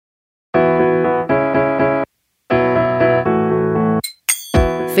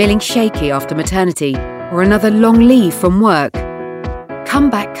Feeling shaky after maternity or another long leave from work?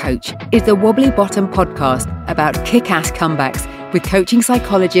 Comeback Coach is the Wobbly Bottom podcast about kick-ass comebacks with coaching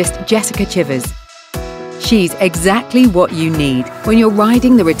psychologist Jessica Chivers. She's exactly what you need when you're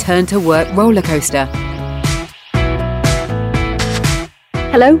riding the return to work roller coaster.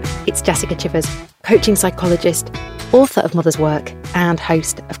 Hello, it's Jessica Chivers, coaching psychologist, author of Mother's Work and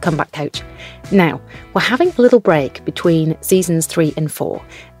host of Comeback Coach. Now, we're having a little break between seasons 3 and 4,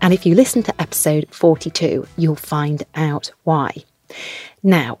 and if you listen to episode 42, you'll find out why.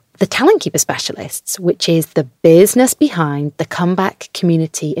 Now, the Talent Keeper Specialists, which is the business behind the comeback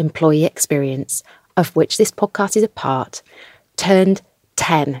community employee experience, of which this podcast is a part, turned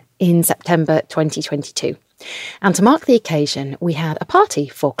 10 in September 2022. And to mark the occasion, we had a party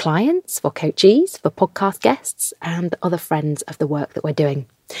for clients, for coachees, for podcast guests, and other friends of the work that we're doing.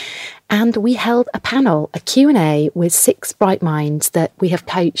 And we held a panel, a Q&A with 6 bright minds that we have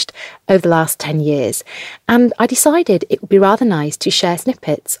coached over the last 10 years. And I decided it would be rather nice to share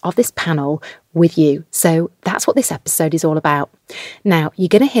snippets of this panel with you. So that's what this episode is all about. Now, you're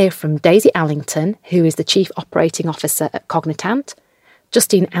going to hear from Daisy Allington, who is the Chief Operating Officer at Cognitant,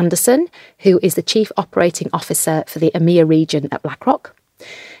 Justine Anderson, who is the Chief Operating Officer for the EMEA region at BlackRock,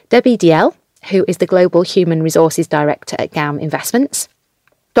 Debbie Diel, who is the Global Human Resources Director at GAM Investments,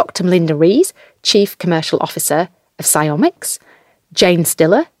 Dr. Melinda Rees, Chief Commercial Officer of Psyomics, Jane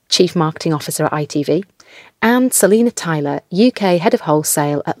Stiller, Chief Marketing Officer at ITV, and Selina Tyler, UK Head of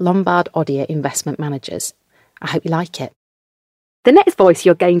Wholesale at Lombard Odier Investment Managers. I hope you like it. The next voice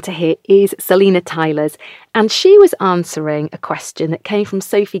you're going to hear is Selina Tyler's, and she was answering a question that came from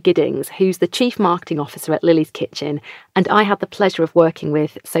Sophie Giddings, who's the Chief Marketing Officer at Lily's Kitchen, and I had the pleasure of working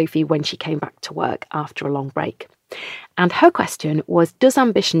with Sophie when she came back to work after a long break. And her question was, does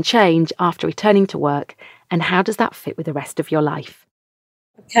ambition change after returning to work, and how does that fit with the rest of your life?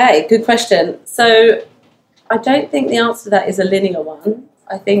 Okay, good question. So I don't think the answer to that is a linear one.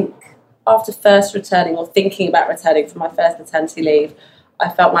 I think after first returning or thinking about returning from my first maternity leave, I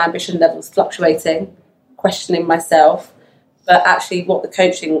felt my ambition levels fluctuating, questioning myself. But actually what the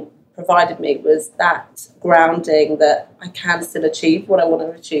coaching provided me was that grounding that I can still achieve what I want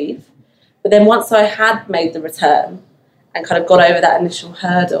to achieve. But then once I had made the return and kind of got over that initial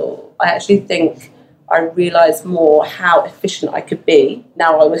hurdle, I actually think I realised more how efficient I could be.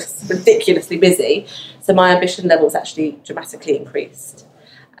 Now I was ridiculously busy. So my ambition levels actually dramatically increased.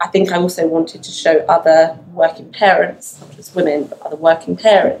 I think I also wanted to show other working parents, not just women, but other working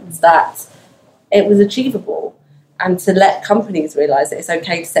parents, that it was achievable, and to let companies realise that it's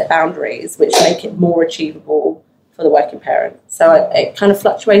okay to set boundaries which make it more achievable for the working parent. So it kind of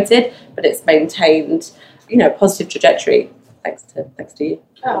fluctuated, but it's maintained, a positive trajectory thanks to you.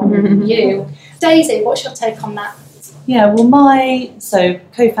 Oh, you. Daisy, what's your take on that? Yeah, well,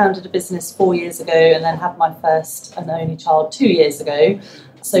 co-founded a business 4 years ago and then had my first and only child 2 years ago.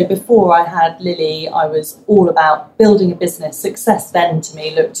 So before I had Lily, I was all about building a business. Success then to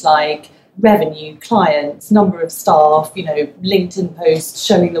me looked like revenue, clients, number of staff, LinkedIn posts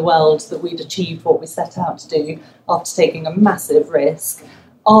showing the world that we'd achieved what we set out to do after taking a massive risk.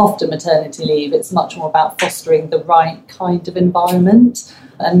 After maternity leave, it's much more about fostering the right kind of environment.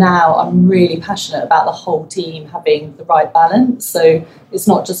 And now I'm really passionate about the whole team having the right balance. So it's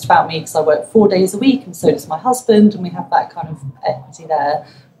not just about me because I work 4 days a week and so does my husband, and we have that kind of equity there.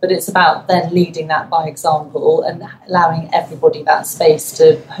 But it's about then leading that by example and allowing everybody that space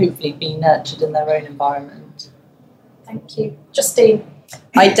to hopefully be nurtured in their own environment. Thank you. Justine?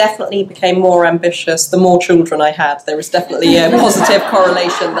 I definitely became more ambitious the more children I had. There was definitely a positive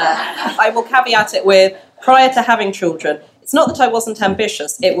correlation there. I will caveat it with, prior to having children, it's not that I wasn't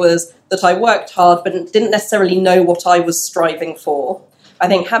ambitious, it was that I worked hard but didn't necessarily know what I was striving for. I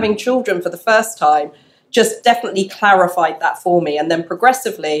think having children for the first time just definitely clarified that for me. And then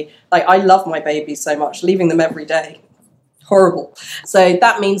progressively, I love my babies so much, leaving them every day. Horrible. So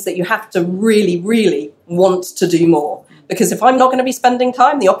that means that you have to really, really want to do more. Because if I'm not going to be spending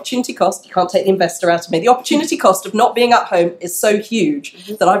time, the opportunity cost, you can't take the investor out of me, the opportunity cost of not being at home is so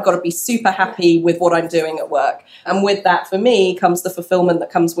huge that I've got to be super happy with what I'm doing at work. And with that, for me, comes the fulfillment that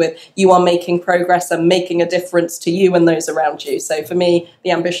comes with you are making progress and making a difference to you and those around you. So for me,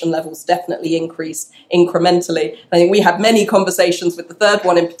 the ambition levels definitely increased incrementally. I think we had many conversations with the third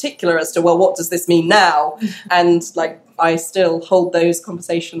one in particular as to, well, what does this mean now? And I still hold those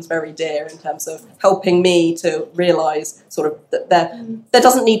conversations very dear in terms of helping me to realise sort of that there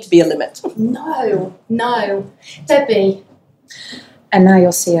doesn't need to be a limit. No. Debbie? And now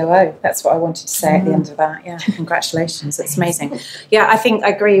you're COO. That's what I wanted to say at the end of that. Yeah, congratulations. It's amazing. Yeah, I think I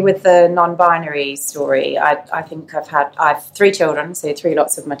agree with the non-binary story. I think I have 3 children, so 3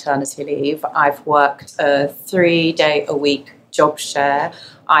 lots of maternity leave. I've worked a 3-day-a-week job share.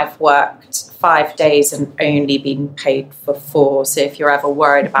 I've worked 5 days and only been paid for 4. So if you're ever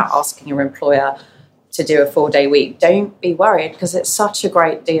worried about asking your employer to do a 4-day week, don't be worried, because it's such a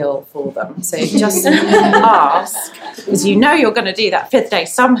great deal for them. So just ask, because you know you're going to do that 5th day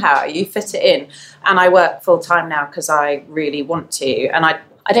somehow. You fit it in. And I work full time now because I really want to. And I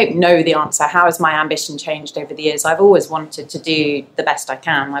don't know the answer. How has my ambition changed over the years? I've always wanted to do the best I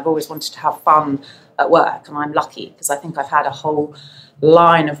can. I've always wanted to have fun at work, and I'm lucky because I think I've had a whole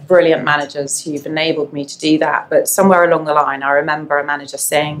line of brilliant managers who've enabled me to do that. But somewhere along the line, I remember a manager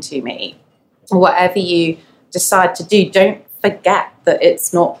saying to me, whatever you decide to do, don't forget that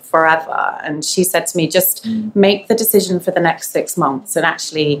it's not forever. And she said to me, just make the decision for the next 6 months, and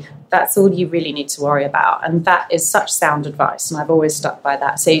actually that's all you really need to worry about. And that is such sound advice, and I've always stuck by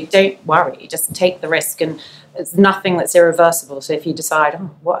that. So don't worry, just take the risk, and it's nothing that's irreversible. So if you decide, oh,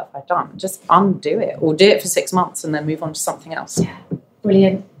 what have I done, just undo it, or do it for 6 months and then move on to something else. Yeah,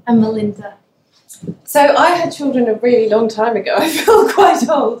 brilliant. And Melinda? So I had children a really long time ago. I feel quite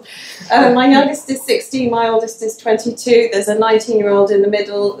old. My youngest is 16, my oldest is 22. There's a 19-year-old in the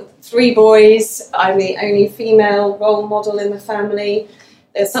middle, 3 boys. I'm the only female role model in the family.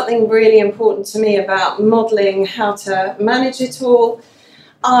 There's something really important to me about modelling how to manage it all.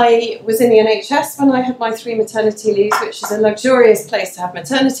 I was in the NHS when I had my 3 maternity leaves, which is a luxurious place to have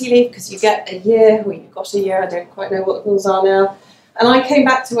maternity leave because you get a year, or you've got a year, I don't quite know what the rules are now. And I came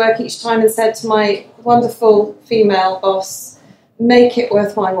back to work each time and said to my wonderful female boss, make it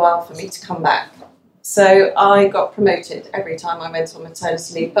worth my while for me to come back. So I got promoted every time I went on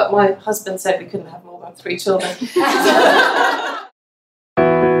maternity leave, but my husband said we couldn't have more than 3 children.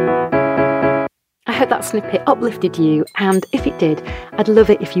 I hope that snippet uplifted you, and if it did, I'd love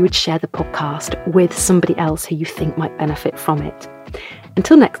it if you would share the podcast with somebody else who you think might benefit from it.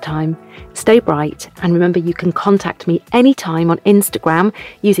 Until next time, stay bright, and remember you can contact me anytime on Instagram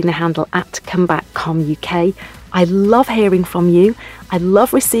using the handle @comebackcomuk. I love hearing from you. I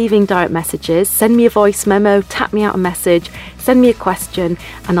love receiving direct messages. Send me a voice memo, tap me out a message, send me a question,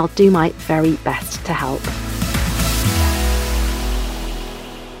 and I'll do my very best to help.